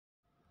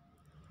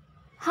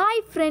Hi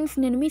friends,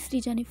 నేను మీ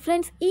శ్రీజాని.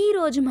 Friends,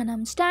 ఈరోజు మనం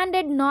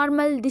స్టాండర్డ్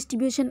నార్మల్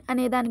డిస్ట్రిబ్యూషన్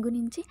అనే దాని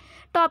గురించి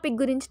టాపిక్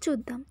గురించి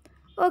చూద్దాం.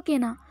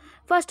 ఓకేనా?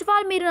 ఫస్ట్ ఆఫ్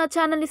ఆల్ మీరు నా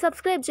ఛానల్ని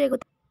సబ్స్క్రైబ్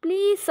చేయకపోతే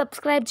ప్లీజ్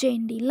సబ్స్క్రైబ్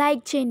చేయండి,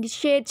 లైక్ చేయండి,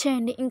 షేర్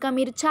చేయండి. ఇంకా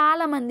మీరు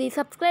చాలామంది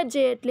సబ్స్క్రైబ్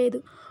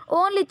చేయట్లేదు,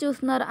 ఓన్లీ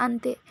చూస్తున్నారు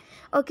అంతే.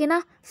 ఓకేనా?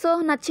 సో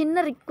నా చిన్న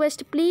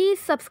రిక్వెస్ట్, ప్లీజ్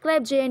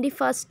సబ్స్క్రైబ్ చేయండి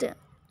ఫస్ట్.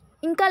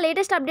 ఇంకా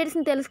లేటెస్ట్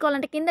అప్డేట్స్ని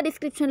తెలుసుకోవాలంటే కింద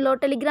డిస్క్రిప్షన్లో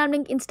టెలిగ్రామ్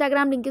లింక్,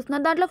 ఇన్స్టాగ్రామ్ లింక్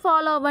ఇస్తున్నారు, దాంట్లో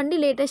ఫాలో అవ్వండి,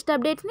 లేటెస్ట్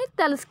అప్డేట్స్ని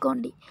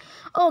తెలుసుకోండి.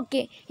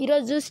 ఓకే,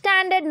 ఈరోజు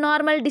స్టాండర్డ్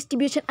నార్మల్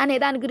డిస్ట్రిబ్యూషన్ అనే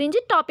దాని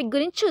గురించి టాపిక్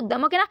గురించి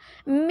చూద్దాం. ఓకేనా?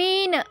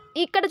 మీన్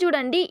ఇక్కడ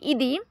చూడండి,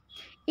 ఇది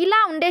ఇలా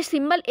ఉండే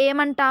సింబల్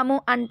ఏమంటాము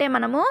అంటే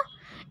మనము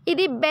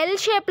ఇది బెల్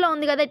షేప్లో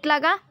ఉంది కదా,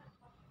 ఇట్లాగా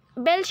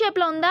బెల్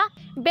షేప్లో ఉందా,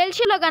 బెల్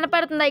షేప్లో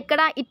కనపడుతుందా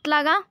ఇక్కడ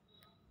ఇట్లాగా,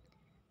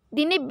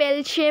 దీన్ని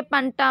బెల్ షేప్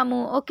అంటాము.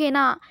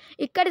 ఓకేనా?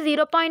 ఇక్కడ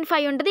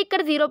 0.5 ఉంటుంది,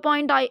 ఇక్కడ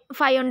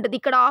 0.5 ఉంటుంది,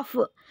 ఇక్కడ ఆఫ్.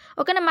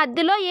 ఓకేనా?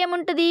 మధ్యలో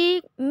ఏముంటుంది,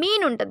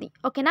 మీన్ ఉంటుంది.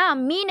 ఓకేనా?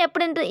 మీన్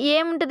ఎప్పుడు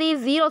ఏముంటుంది,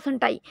 జీరోస్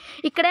ఉంటాయి.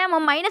 ఇక్కడేమో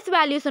మైనస్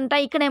వాల్యూస్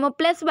ఉంటాయి, ఇక్కడేమో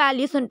ప్లస్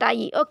వాల్యూస్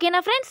ఉంటాయి.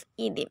 ఓకేనా ఫ్రెండ్స్?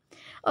 ఇది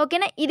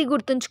ఓకేనా, ఇది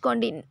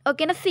గుర్తుంచుకోండి.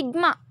 ఓకేనా?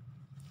 సిగ్మా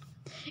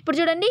ఇప్పుడు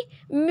చూడండి,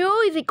 mu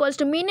is equals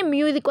to mean,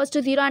 mu is equals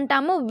to 0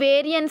 అంటాము.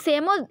 వేరియన్స్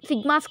ఏమో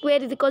sigma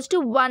square is equals to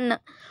 1.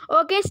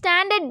 Okay,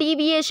 standard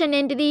deviation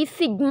ఏంటిది,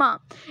 సిగ్మా.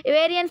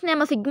 వేరియన్స్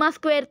ఏమో సిగ్మా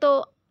స్క్వేర్తో,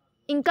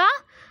 ఇంకా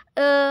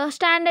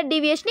స్టాండర్డ్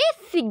డీవియేషన్ని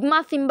సిగ్మా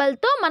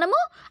సింబల్తో మనము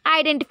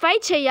ఐడెంటిఫై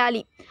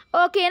చేయాలి.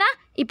 ఓకేనా?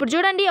 ఇప్పుడు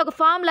చూడండి, ఒక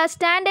formula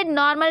standard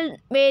normal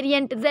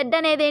variant, Z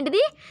అనేది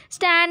ఏంటిది,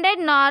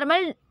 స్టాండర్డ్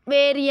నార్మల్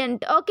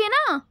వేరియంట్.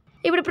 ఓకేనా?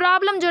 ఇప్పుడు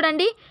ప్రాబ్లం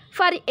చూడండి,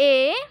 for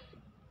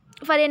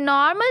a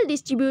normal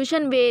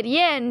distribution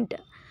variant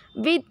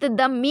with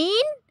the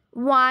mean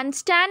 1,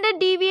 standard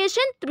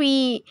deviation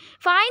 3,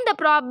 find the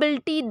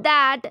probability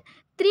that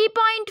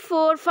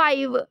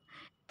 3.45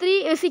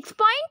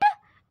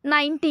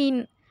 6.19.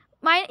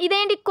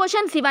 ఇదేంటి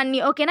క్వశ్చన్స్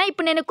ఇవన్నీ. ఓకేనా?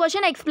 ఇప్పుడు నేను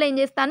క్వశ్చన్ ఎక్స్ప్లెయిన్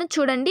చేస్తాను,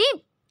 చూడండి.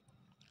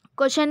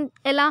 క్వశ్చన్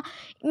ఎలా,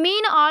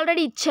 మీన్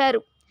ఆల్రెడీ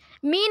ఇచ్చారు.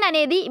 మీన్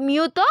అనేది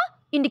మ్యూతో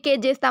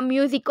ఇండికేట్ చేస్తాం,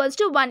 మ్యూ ఈక్వల్స్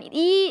టు 1.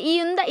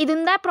 ఇది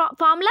ఉందా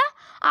ఫార్ములా,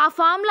 ఆ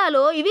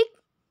ఫార్ములాలో ఇవి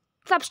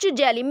సబ్స్టిట్యూట్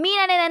చేయాలి. మీన్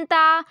అనేది ఎంత,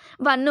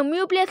 1.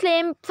 మ్యూ ప్లేస్లో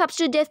ఏం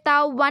సబ్స్టిట్యూట్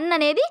చేస్తావు, 1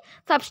 అనేది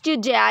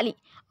సబ్స్టిట్యూట్ చేయాలి.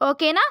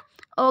 ఓకేనా?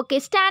 ఓకే,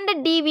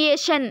 స్టాండర్డ్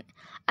డీవియేషన్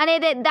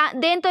అనేది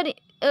దేంతో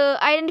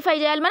ఐడెంటిఫై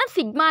చేయాలి మనం,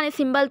 సిగ్మా అనే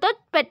సింబల్తో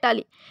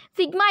పెట్టాలి.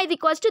 Sigma is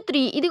equals to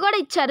 3. ఇది కూడా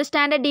ఇచ్చారు,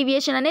 స్టాండర్డ్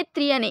డీవియేషన్ అనేది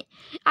 3 అని.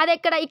 అది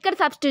ఇక్కడ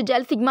సబ్స్టిట్యూట్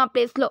చేయాలి సిగ్మా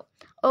ప్లేస్లో.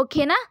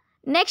 ఓకేనా?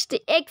 నెక్స్ట్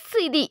ఎక్స్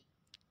ఇది.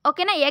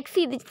 ఓకేనా? ఎక్స్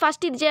ఇది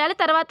ఫస్ట్ ఇది చేయాలి,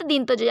 తర్వాత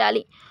దీంతో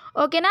చేయాలి.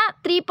 ఓకేనా?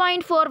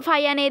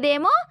 3.45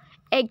 అనేదేమో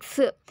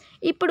ఎక్స్.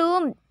 ఇప్పుడు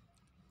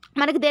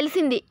మనకు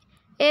తెలిసింది,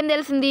 ఏం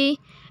తెలిసింది,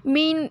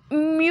 మీన్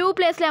మ్యూ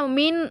ప్లేస్లో ఏమో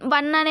మీన్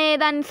 1 అనే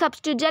దాన్ని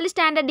సబ్స్టిట్యూట్ చేయాలి,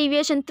 స్టాండర్డ్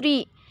డీవియేషన్ 3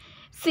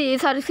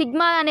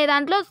 సిగ్మా అనే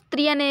దాంట్లో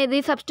 3 అనేది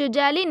సబ్స్టిట్యూట్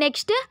చేయాలి.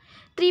 నెక్స్ట్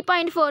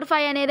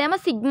 3.45 అనేదేమో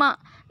సిగ్మా,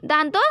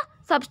 దాంతో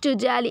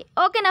సబ్స్టిట్యూట్ చేయాలి.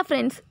 ఓకేనా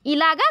ఫ్రెండ్స్?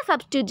 ఇలాగా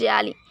సబ్స్టిట్యూట్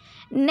చేయాలి.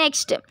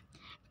 నెక్స్ట్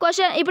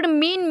క్వశ్చన్, ఇప్పుడు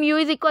mean mu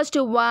is equals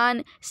to 1,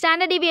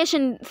 standard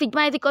deviation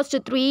sigma is equals to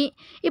 3.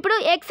 ఇప్పుడు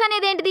ఎక్స్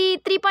అనేది ఏంటిది,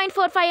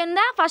 3.45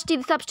 ఉందా, ఫస్ట్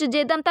ఇది సబ్స్టిట్యూట్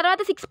చేద్దాం, తర్వాత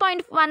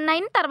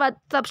 6.19 తర్వాత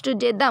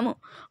సబ్స్టిట్యూట్ చేద్దాము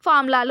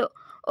ఫార్ములాలో.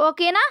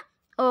 ఓకేనా?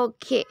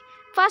 Okay,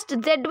 first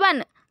Z1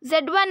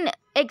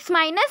 X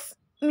minus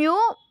mu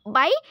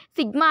by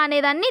sigma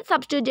అనేదాన్ని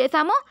సబ్స్టిట్యూట్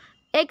చేసాము.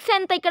 ఎక్స్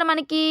ఎంత ఇక్కడ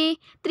మనకి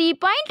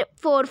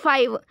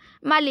 3.45,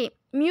 మళ్ళీ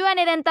మ్యూ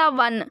అనేది ఎంత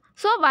 1,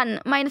 సో 1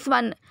 మైనస్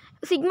 1,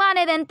 సిగ్మా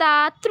అనేది ఎంత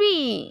 3,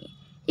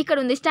 ఇక్కడ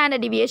ఉంది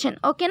స్టాండర్డ్ డీవియేషన్.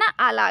 ఓకేనా?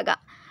 అలాగా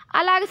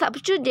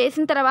సబ్స్టిట్యూట్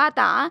చేసిన తర్వాత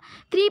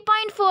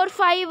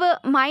 3.45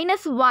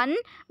 మైనస్ 1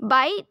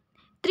 బై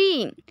 3,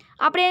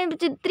 అప్పుడు ఏం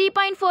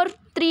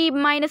 3.43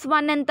 మైనస్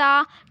 1 ఎంత,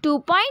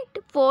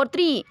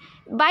 2.43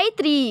 బై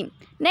 3.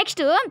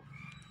 నెక్స్ట్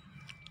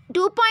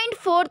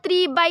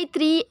 2.43 బై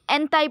 3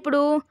 ఎంత,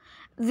 ఇప్పుడు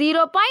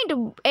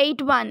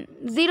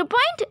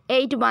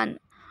 0.81.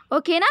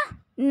 ఓకేనా?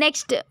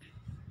 నెక్స్ట్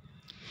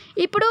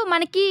ఇప్పుడు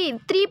మనకి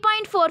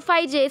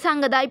 3.45 చేసాం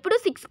కదా, ఇప్పుడు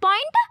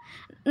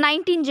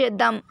 6.19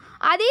 చేద్దాం.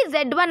 అది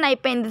Z1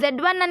 అయిపోయింది.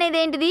 Z1 అనేది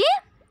ఏంటిది,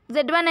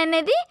 Z1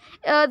 అనేది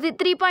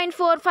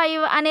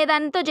 3.45 అనే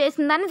దానితో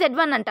చేసిన దాన్ని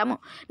Z1 అంటాము.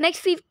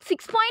 నెక్స్ట్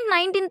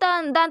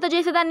 6.19 దాంతో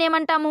చేసేదాన్ని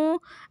ఏమంటాము,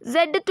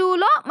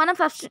 Z2లో మనం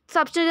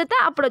సబ్స్టిట్యూట్ చేస్తే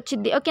అప్పుడు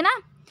వచ్చింది. ఓకేనా?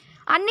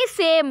 అన్నీ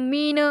సేమ్,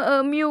 మీన్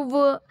మ్యూ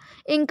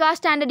ఇంకా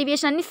స్టాండర్డ్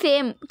డీవియేషన్ అన్నీ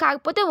సేమ్,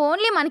 కాకపోతే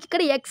ఓన్లీ మనకి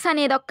ఇక్కడ ఎక్స్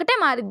అనేది ఒక్కటే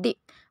మారిద్ది.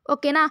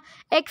 ఓకేనా?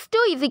 x2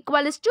 is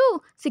equals to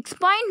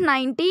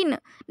 6.19.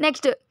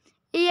 Next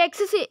ఈ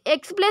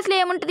ఎక్స్ ప్లేస్లో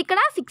ఏముంటుంది,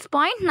 ఇక్కడ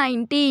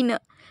 6.19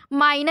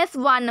 మైనస్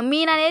 1,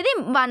 మీన్ అనేది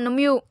 1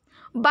 మ్యూ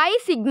బై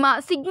సిగ్మా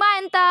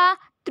ఎంత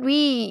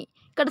 3.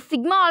 ఇక్కడ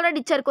సిగ్మా ఆల్రెడీ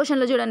ఇచ్చారు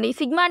క్వశ్చన్లో, చూడండి.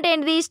 సిగ్మా అంటే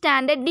ఏంటిది,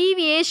 స్టాండర్డ్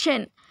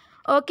డీవియేషన్.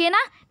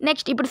 ఓకేనా?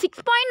 నెక్స్ట్ ఇప్పుడు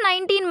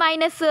 6.19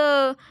 మైనస్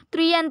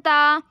 3 ఎంత,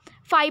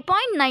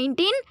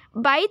 5.19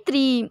 బై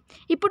 3.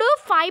 ఇప్పుడు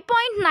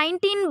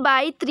 5.19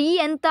 బై 3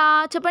 ఎంత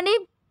చెప్పండి.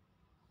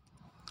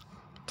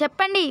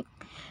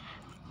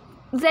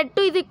 Z2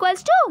 is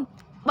equals to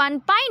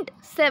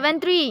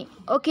 1.73.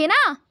 ఓకేనా?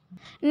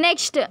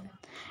 నెక్స్ట్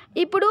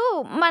ఇప్పుడు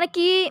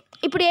మనకి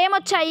ఇప్పుడు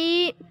ఏమొచ్చాయి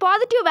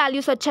పాజిటివ్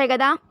వాల్యూస్ వచ్చాయి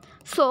కదా.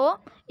 సో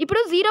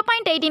ఇప్పుడు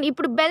 0.18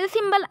 ఇప్పుడు బెల్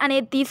సింబల్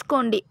అనేది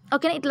తీసుకోండి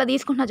ఓకేనా. ఇట్లా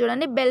తీసుకుంటున్నా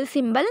చూడండి బెల్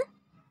సింబల్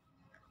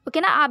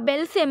ఓకేనా. ఆ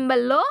బెల్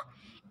సింబల్లో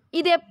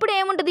ఇది ఎప్పుడు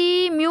ఏముంటుంది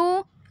మ్యూ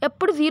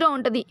ఎప్పుడు 0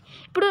 ఉంటుంది.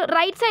 ఇప్పుడు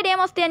రైట్ సైడ్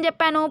ఏమొస్తాయి అని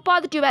చెప్పాను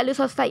పాజిటివ్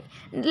వాల్యూస్ వస్తాయి,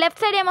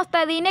 లెఫ్ట్ సైడ్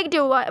ఏమొస్తుంది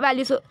నెగిటివ్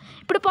వాల్యూస్.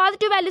 ఇప్పుడు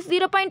పాజిటివ్ వాల్యూస్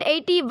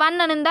 0.81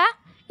 అని ఉందా,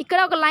 ఇక్కడ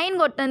ఒక లైన్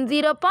కొట్టండి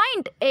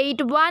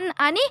 0.81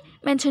 అని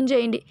మెన్షన్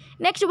చేయండి.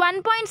 నెక్స్ట్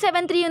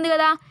 1.73 ఉంది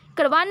కదా,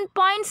 ఇక్కడ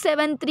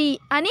 1.73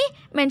 అని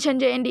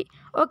మెన్షన్ చేయండి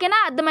ఓకేనా.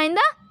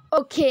 అర్థమైందా?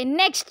 ఓకే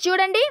నెక్స్ట్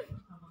చూడండి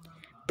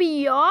P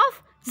of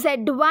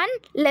Z1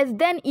 less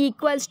than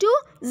equals to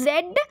Z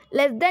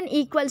less than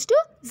equals to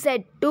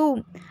Z2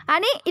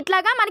 అని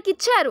ఇట్లాగా మనకి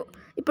ఇచ్చారు.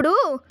 ఇప్పుడు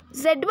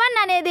Z1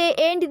 అనేది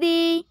ఏంటిది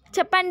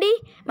చెప్పండి,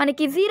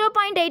 మనకి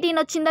 0.18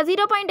 వచ్చిందా,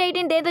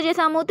 0.18 దేంతో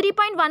చేసాము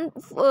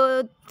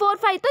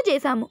 3.145తో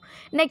చేసాము.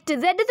 నెక్స్ట్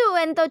Z2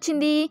 ఎంత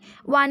వచ్చింది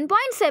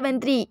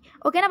 1.73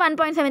 ఓకేనా,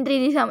 1.73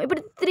 తీసాము.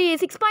 ఇప్పుడు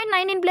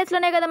 6.19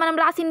 ప్లేస్లోనే కదా మనం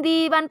రాసింది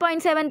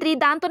 1.73,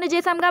 దాంతోనే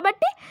చేసాం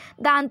కాబట్టి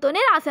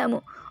దాంతోనే రాసాము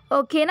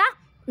ఓకేనా.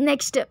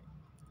 నెక్స్ట్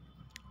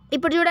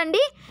ఇప్పుడు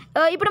చూడండి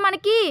ఇప్పుడు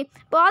మనకి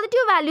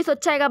పాజిటివ్ వాల్యూస్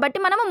వచ్చాయి కాబట్టి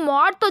మనము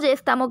మోడ్తో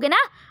చేస్తాము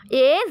ఓకేనా.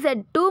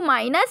 AZ2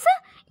 మైనస్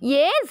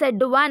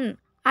AZ1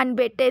 అని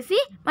పెట్టేసి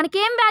మనకి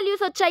ఏం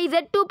వాల్యూస్ వచ్చాయి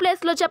Z2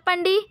 ప్లేస్లో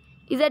చెప్పండి.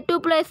 Z2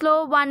 ప్లేస్లో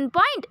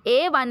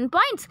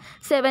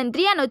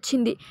 1.73 అని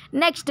వచ్చింది.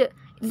 నెక్స్ట్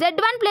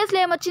Z1 ప్లేస్లో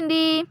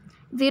ఏమొచ్చింది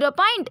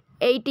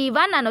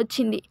 0.81 అని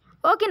వచ్చింది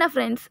ఓకేనా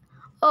ఫ్రెండ్స్.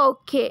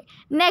 ఓకే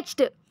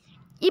నెక్స్ట్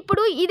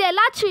ఇప్పుడు ఇది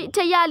ఎలా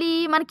చెయ్యాలి,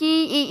 మనకి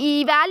ఈ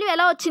వాల్యూ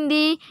ఎలా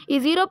వచ్చింది, ఈ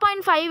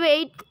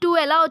 0.582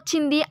 ఎలా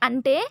వచ్చింది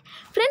అంటే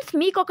ఫ్రెండ్స్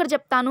మీకు ఒకటి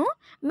చెప్తాను.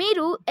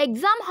 మీరు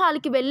ఎగ్జామ్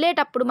హాల్కి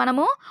వెళ్ళేటప్పుడు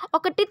మనము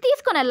ఒకటి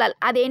తీసుకొని వెళ్ళాలి,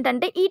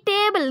 అదేంటంటే ఈ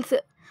టేబుల్స్.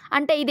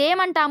 అంటే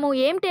ఇదేమంటాము,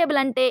 ఏం టేబుల్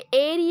అంటే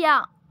ఏరియా.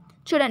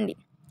 చూడండి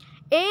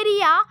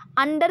area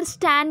under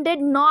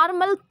standard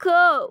normal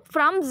curve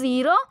from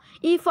 0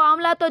 ఈ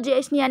ఫార్ములాతో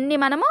చేసినవి అన్నీ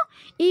మనము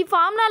ఈ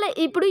ఫార్ములాలో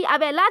ఇప్పుడు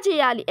అవి ఎలా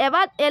చేయాలి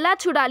ఎలా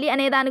చూడాలి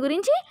అనే దాని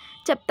గురించి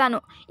చెప్తాను.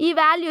 ఈ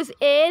వాల్యూస్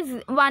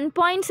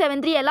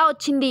 1.73 ఎలా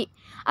వచ్చింది,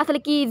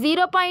 అసలుకి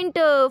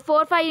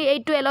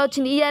 0.4582 ఎలా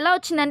వచ్చింది, ఇది ఎలా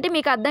వచ్చిందంటే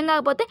మీకు అర్థం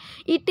కాకపోతే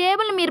ఈ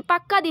టేబుల్ మీరు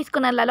పక్కా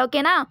తీసుకుని వెళ్ళాలి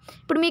ఓకేనా.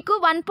 ఇప్పుడు మీకు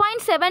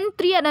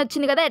 1.73 అని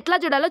వచ్చింది కదా, ఎట్లా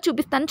చూడాలో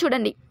చూపిస్తాను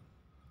చూడండి.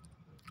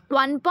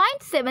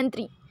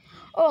 1.73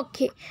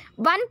 ఓకే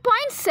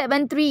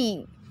 1.73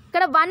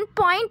 ఇక్కడ 1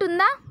 పాయింట్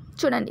ఉందా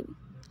చూడండి,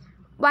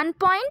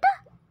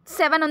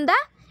 1.7 ఉందా,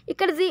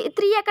 ఇక్కడ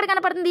 3 ఎక్కడ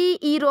కనపడుతుంది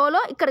ఈ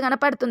రోలో ఇక్కడ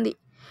కనపడుతుంది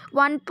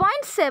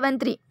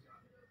 1.73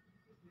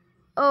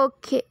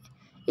 ఓకే.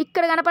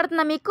 ఇక్కడ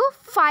కనపడుతుందా మీకు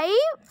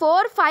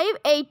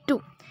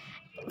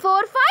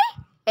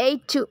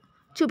 4582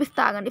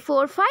 చూపిస్తా ఆగండి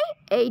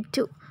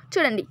 4582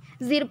 చూడండి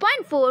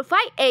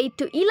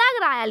 0.4582 ఇలాగ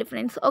రాయాలి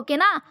ఫ్రెండ్స్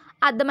ఓకేనా.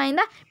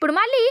 అర్థమైందా? ఇప్పుడు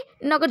మళ్ళీ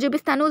నేను ఒకటి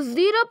చూపిస్తాను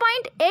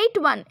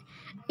 0.81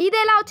 ఇది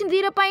ఎలా వచ్చింది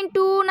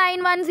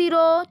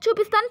 0.2910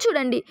 చూపిస్తాను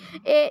చూడండి.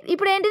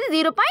 ఇప్పుడు ఏంటిది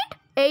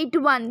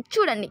 0.81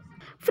 చూడండి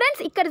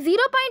ఫ్రెండ్స్. ఇక్కడ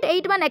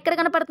 0.81 ఎక్కడ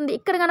కనపడుతుంది,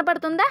 ఇక్కడ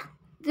కనపడుతుందా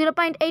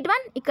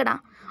 0.81 ఇక్కడ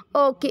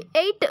ఓకే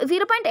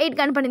 0.8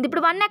 కనపడింది.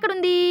 ఇప్పుడు 1 ఎక్కడ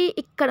ఉంది,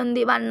 ఇక్కడ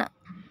ఉంది 1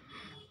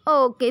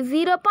 ఓకే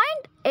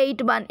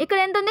 0.81 ఇక్కడ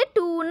ఎంత ఉంది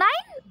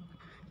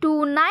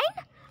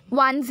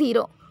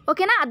 2910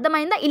 ఓకేనా.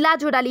 అర్థమైందా? ఇలా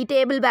చూడాలి ఈ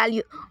టేబుల్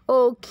వాల్యూ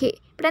ఓకే.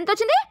 ఇప్పుడు ఎంత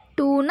వచ్చింది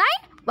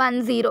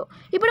 2910.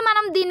 ఇప్పుడు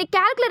మనం దీన్ని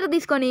క్యాలిక్యులేటర్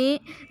తీసుకొని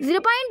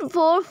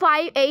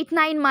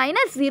 0.4589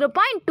 మైనస్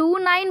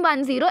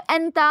 0.2910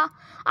 ఎంత,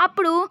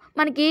 అప్పుడు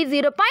మనకి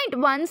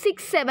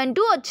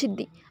 0.1672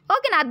 వచ్చింది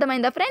ఓకేనా.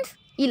 అర్థమైందా ఫ్రెండ్స్?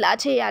 ఇలా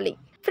చేయాలి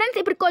ఫ్రెండ్స్.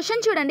 ఇప్పుడు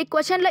క్వశ్చన్ చూడండి,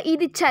 క్వశ్చన్లో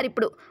ఇది ఇచ్చారు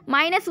ఇప్పుడు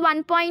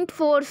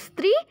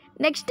 -1.43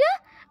 నెక్స్ట్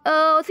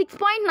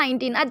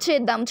 6.19 అది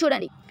చేద్దాం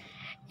చూడండి.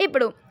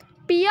 ఇప్పుడు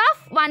P of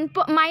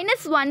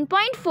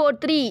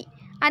 -1.43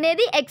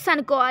 అనేది x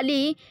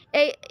అనుకోవాలి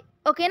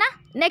ఓకేనా.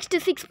 నెక్స్ట్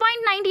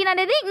 6.19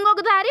 అనేది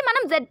ఇంకొకసారి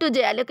మనం Z2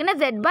 చేయాలి ఓకేనా,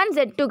 Z1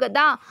 Z2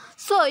 కదా.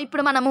 సో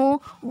ఇప్పుడు మనము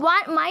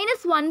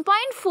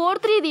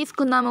 -1.43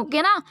 తీసుకుందాం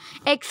ఓకేనా.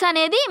 x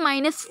అనేది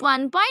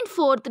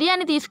 -1.43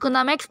 అని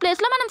తీసుకుందాం, x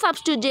ప్లేస్లో మనం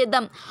సబ్స్టిట్యూట్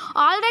చేద్దాం.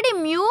 ఆల్రెడీ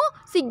మ్యూ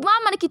సిగ్మా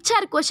మనకి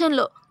ఇచ్చారు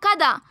క్వశ్చన్లో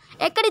కదా,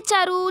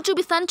 ఎక్కడిచ్చారు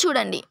చూపిస్తాను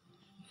చూడండి.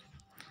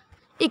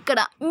 ఇక్కడ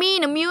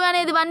మీన్ మ్యూ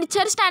అనేది 1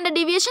 ఇచ్చారు, స్టాండర్డ్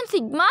డీవియేషన్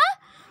సిగ్మా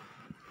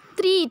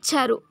 3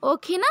 ఇచ్చారు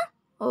ఓకేనా.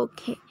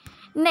 ఓకే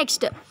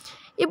నెక్స్ట్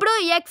ఇప్పుడు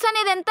x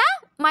అనేది ఎంత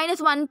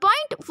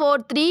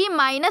 -1.43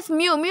 మైనస్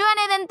మ్యూ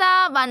అనేది ఎంత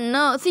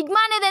 1,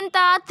 సిగ్మా అనేది ఎంత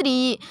 3,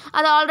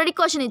 అది ఆల్రెడీ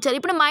క్వశ్చన్ ఇచ్చారు.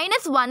 ఇప్పుడు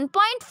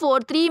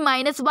 -1.43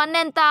 -1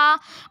 ఎంత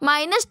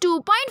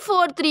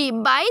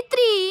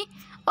 -2.43/3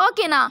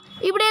 ఓకేనా.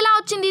 ఇప్పుడు ఎలా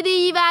వచ్చింది ఇది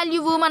ఈ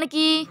వాల్యూ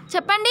మనకి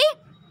చెప్పండి,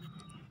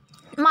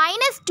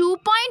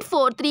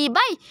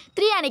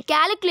 -2.43/3 అని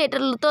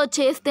క్యాలిక్యులేటర్లతో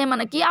చేస్తే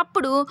మనకి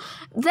అప్పుడు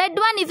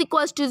Z1 =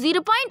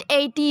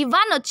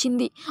 0.81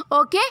 వచ్చింది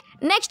ఓకే.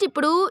 నెక్స్ట్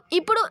ఇప్పుడు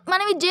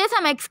మనం ఇది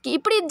చేసాం ఎక్స్కి,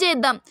 ఇప్పుడు ఇది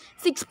చేద్దాం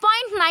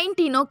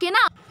 6.19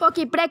 ఓకేనా. ఓకే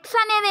ఇప్పుడు ఎక్స్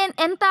అనేది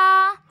ఎంత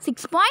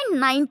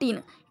 6.19,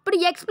 ఇప్పుడు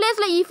ఎక్స్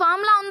ప్లేస్లో ఈ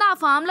ఫార్ములా ఉందా, ఆ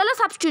ఫార్ములాలో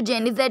సబ్స్టిట్యూట్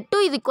చేయండి. Z2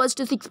 =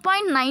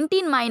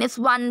 6.19 -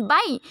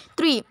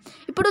 1/3.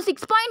 ఇప్పుడు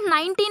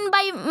 6.19 -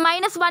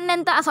 1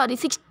 ఎంత,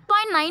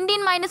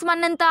 6.19 -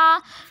 1 ఎంత,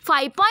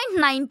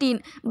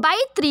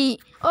 5.19/3.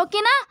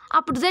 ఓకేనా.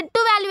 అప్పుడు Z2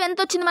 వాల్యూ ఎంత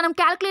వచ్చింది, మనం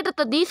క్యాలిక్యులేటర్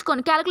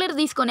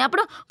తీసుకొని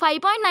అప్పుడు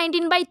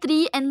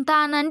 5.19/3 ఎంత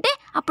అని అంటే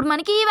అప్పుడు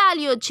మనకి ఈ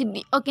వాల్యూ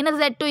వచ్చింది. ఓకేనా.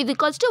 Z2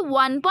 =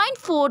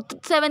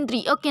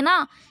 1.473. ఓకేనా.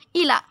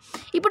 ఇలా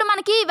ఇప్పుడు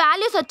మనకి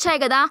వాల్యూస్ వచ్చాయి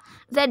కదా,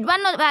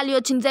 Z1 వాల్యూ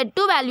వచ్చింది,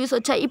 Z2 వాల్యూస్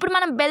వచ్చాయి. ఇప్పుడు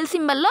మనం బెల్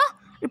సింబల్లో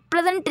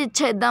రిప్రజెంట్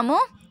చేద్దాము.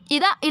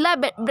 ఇలా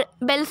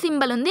బెల్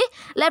సింబల్ ఉంది.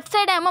 లెఫ్ట్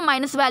సైడ్ ఏమో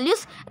మైనస్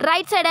వాల్యూస్,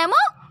 రైట్ సైడ్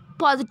ఏమో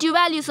పాజిటివ్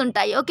వాల్యూస్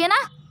ఉంటాయి. ఓకేనా.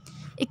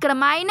 ఇక్కడ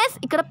మైనస్,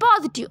 ఇక్కడ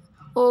పాజిటివ్.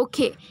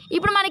 ఓకే.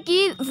 ఇప్పుడు మనకి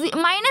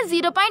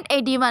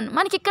 -0.81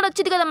 మనకి ఇక్కడ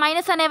వచ్చింది కదా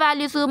మైనస్ అనే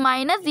వాల్యూస్,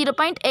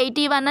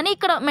 -0.81 అని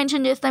ఇక్కడ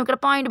మెన్షన్ చేస్తాం, ఇక్కడ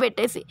పాయింట్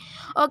పెట్టేసి.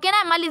 ఓకేనా.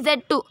 మళ్ళీ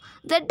Z2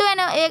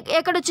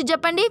 ఎక్కడ వచ్చి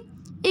చెప్పండి,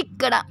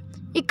 ఇక్కడ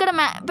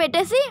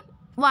పెట్టేసి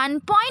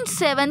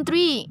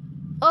 1.73.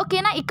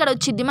 ఓకేనా. ఇక్కడ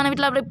వచ్చింది. మనం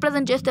ఇట్లా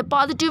రిప్రజెంట్ చేస్తే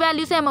పాజిటివ్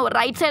వాల్యూస్ ఏమో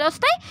రైట్ సైడ్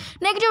వస్తాయి,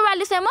 నెగిటివ్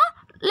వాల్యూస్ ఏమో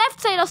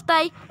లెఫ్ట్ సైడ్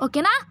వస్తాయి.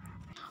 ఓకేనా.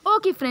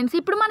 ఓకే ఫ్రెండ్స్,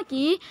 ఇప్పుడు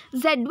మనకి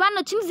Z1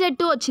 వచ్చింది,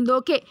 Z2 వచ్చింది.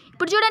 ఓకే.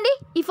 ఇప్పుడు చూడండి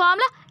ఈ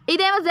ఫార్ములా,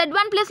 ఇదేమో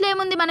Z1 ప్లేస్లో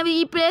ఏముంది, మనం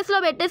ఈ ప్లేస్లో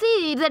పెట్టేసి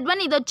Z1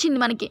 ఇది వచ్చింది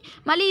మనకి.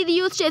 మళ్ళీ ఇది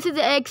యూజ్ చేసి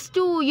x2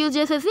 యూజ్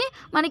చేసేసి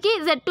మనకి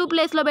Z2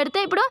 ప్లేస్లో పెడితే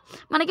ఇప్పుడు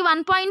మనకి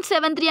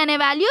 1.73 అనే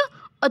వాల్యూ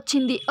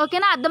వచ్చింది.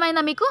 ఓకేనా.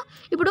 అర్థమైందా మీకు.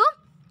 ఇప్పుడు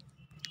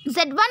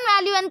Z1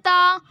 వాల్యూ ఎంత,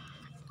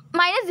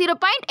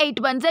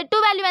 -0.81. Z2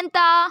 వాల్యూ ఎంత,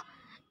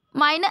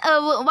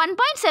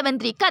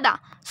 -1.73 కదా.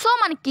 సో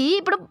మనకి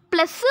ఇప్పుడు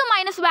ప్లస్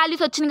మైనస్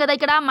వాల్యూస్ వచ్చింది కదా,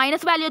 ఇక్కడ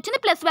మైనస్ వాల్యూ వచ్చింది,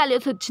 ప్లస్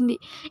వాల్యూస్ వచ్చింది.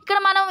 ఇక్కడ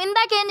మనం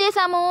ఇందాక ఏం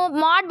చేసాము,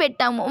 మాడ్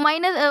పెట్టాము.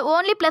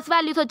 ఓన్లీ ప్లస్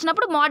వాల్యూస్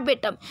వచ్చినప్పుడు మాడ్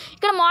పెట్టాము,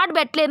 ఇక్కడ మాడ్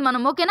పెట్టలేదు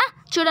మనం. ఓకేనా.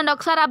 చూడండి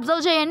ఒకసారి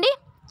అబ్జర్వ్ చేయండి.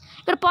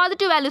 ఇక్కడ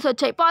పాజిటివ్ వాల్యూస్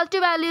వచ్చాయి.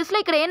 పాజిటివ్ వాల్యూస్లో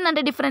ఇక్కడ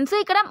ఏంటంటే డిఫరెన్స్,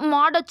 ఇక్కడ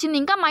మాడ్ వచ్చింది,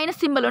 ఇంకా మైనస్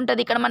సింబల్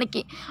ఉంటుంది ఇక్కడ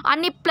మనకి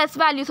అన్ని ప్లస్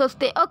వాల్యూస్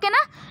వస్తే.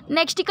 ఓకేనా.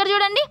 నెక్స్ట్ ఇక్కడ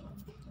చూడండి,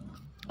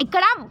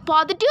 ఇక్కడ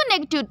పాజిటివ్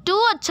నెగిటివ్ 2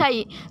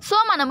 వచ్చాయి. సో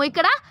మనము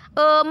ఇక్కడ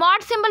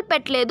మాడ్ సింబల్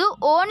పెట్టలేదు,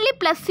 ఓన్లీ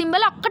ప్లస్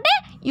సింబల్ ఒక్కటే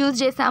యూజ్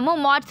చేసాము,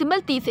 మాడ్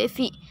సింబల్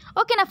తీసేసి.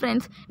 ఓకేనా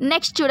ఫ్రెండ్స్.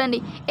 నెక్స్ట్ చూడండి,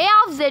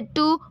 A(Z2)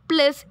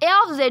 +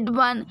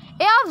 A(Z1).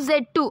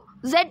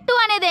 Z2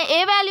 అనేది ఏ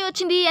వాల్యూ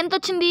వచ్చింది, ఎంత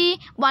వచ్చింది,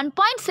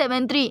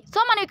 1.73. సో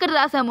మనం ఇక్కడ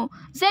రాసాము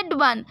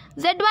Z1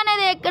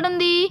 అనేది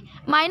ఎక్కడుంది,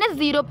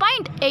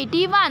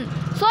 -0.81.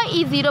 సో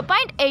ఈ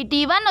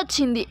 0.81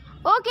 వచ్చింది.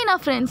 ఓకేనా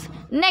ఫ్రెండ్స్.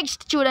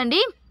 నెక్స్ట్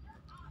చూడండి,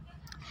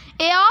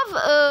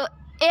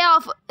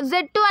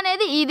 Z2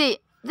 అనేది ఇది,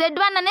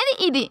 Z1 అనేది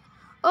ఇది.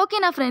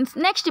 ఓకేనా ఫ్రెండ్స్.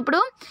 నెక్స్ట్ ఇప్పుడు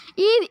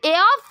ఈ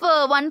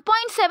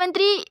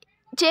A(1.73)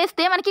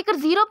 చేస్తే మనకి ఇక్కడ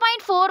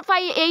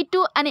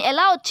 0.4582 అని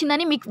ఎలా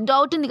వచ్చిందని మీకు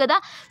డౌట్ ఉంది కదా.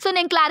 సో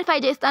నేను క్లారిఫై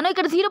చేస్తాను.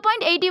 ఇక్కడ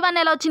 0.81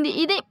 ఎలా వచ్చింది,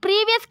 ఇది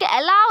ప్రీవియస్గా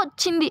ఎలా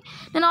వచ్చింది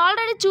నేను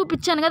ఆల్రెడీ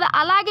చూపించాను కదా,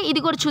 అలాగే ఇది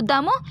కూడా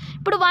చూద్దాము.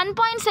 ఇప్పుడు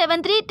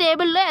 1.73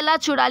 టేబుల్లో ఎలా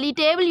చూడాలి, ఈ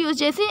టేబుల్ యూజ్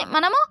చేసి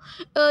మనము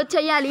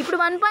చేయాలి. ఇప్పుడు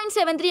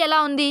 1.73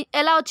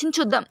 ఎలా వచ్చింది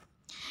చూద్దాం.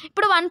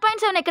 ఇప్పుడు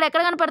 1.7 ఎక్కడ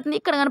కనపడుతుంది,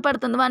 ఇక్కడ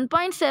కనపడుతుంది.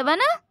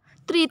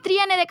 1.733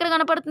 అనేది ఎక్కడ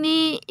కనపడుతుంది,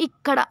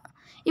 ఇక్కడ.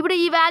 ఇప్పుడు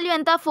ఈ వాల్యూ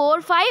ఎంత,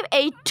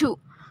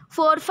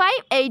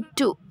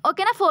 4582.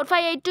 ఓకేనా.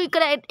 4582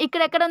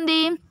 ఇక్కడ ఎక్కడ ఉంది,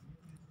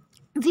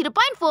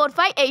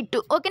 0.4582.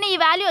 ఓకేనా. ఈ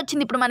వాల్యూ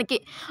వచ్చింది ఇప్పుడు మనకి.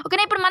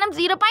 ఓకేనా. ఇప్పుడు మనం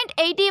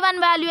 0.81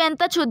 వాల్యూ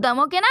ఎంత చూద్దాం.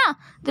 ఓకేనా.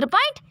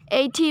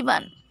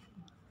 0.81.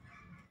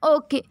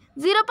 ఓకే.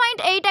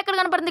 0.8 ఎక్కడ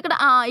కనపడుతుంది,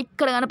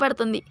 ఇక్కడ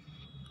కనపడుతుంది.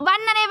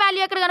 1 అనే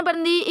వాల్యూ ఎక్కడ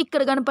కనపడుతుంది,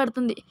 ఇక్కడ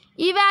కనపడుతుంది.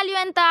 ఈ వాల్యూ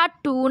ఎంత,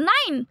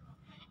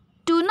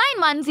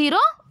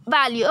 2910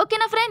 వాల్యూ.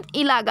 ఓకేనా ఫ్రెండ్స్.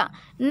 ఇలాగా.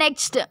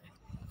 నెక్స్ట్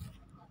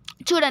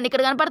చూడండి,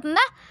 ఇక్కడ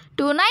కనపడుతుందా,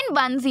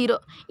 2910.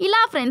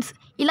 ఇలా ఫ్రెండ్స్,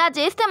 ఇలా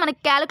చేస్తే మనకి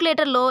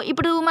క్యాలిక్యులేటర్లో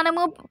ఇప్పుడు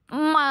మనము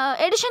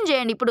ఎడిషన్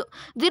చేయండి. ఇప్పుడు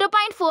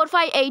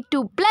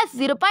 0.4582 +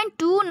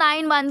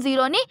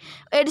 0.2910ని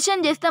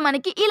ఎడిషన్ చేస్తే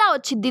మనకి ఇలా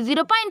వచ్చింది,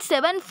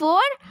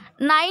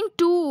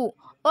 0.7492.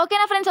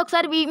 ఓకేనా ఫ్రెండ్స్.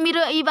 ఒకసారి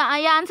మీరు ఈ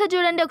ఆన్సర్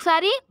చూడండి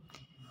ఒకసారి.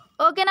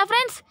 ఓకేనా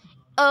ఫ్రెండ్స్.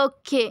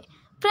 ఓకే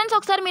ఫ్రెండ్స్,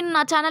 ఒకసారి మీరు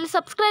నా ఛానల్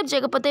సబ్స్క్రైబ్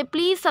చేయకపోతే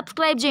ప్లీజ్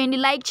సబ్స్క్రైబ్ చేయండి,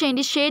 లైక్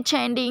చేయండి, షేర్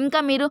చేయండి. ఇంకా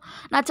మీరు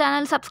నా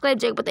ఛానల్ సబ్స్క్రైబ్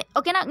చేయకపోతే.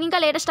 ఓకేనా. ఇంకా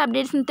లేటెస్ట్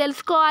అప్డేట్స్ని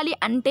తెలుసుకోవాలి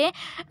అంటే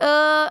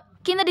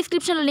కింద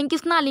డిస్క్రిప్షన్లో లింక్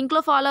ఇస్తున్నా, ఆ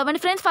లింక్లో ఫాలో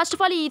అవ్వండి ఫ్రెండ్స్. ఫస్ట్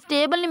ఆఫ్ ఆల్ ఈ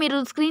టేబుల్ని మీరు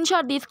స్క్రీన్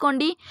షాట్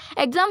తీసుకోండి,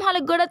 ఎగ్జామ్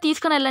హాల్కి కూడా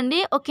తీసుకొని వెళ్ళండి.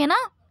 ఓకేనా.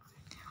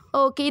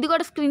 ఓకే, ఇది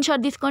కూడా స్క్రీన్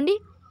షాట్ తీసుకోండి.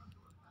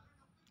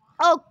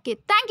 ఓకే,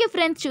 థ్యాంక్ యూ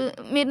ఫ్రెండ్స్,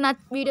 మీరు నా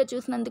వీడియో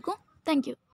చూసినందుకు థ్యాంక్ యూ.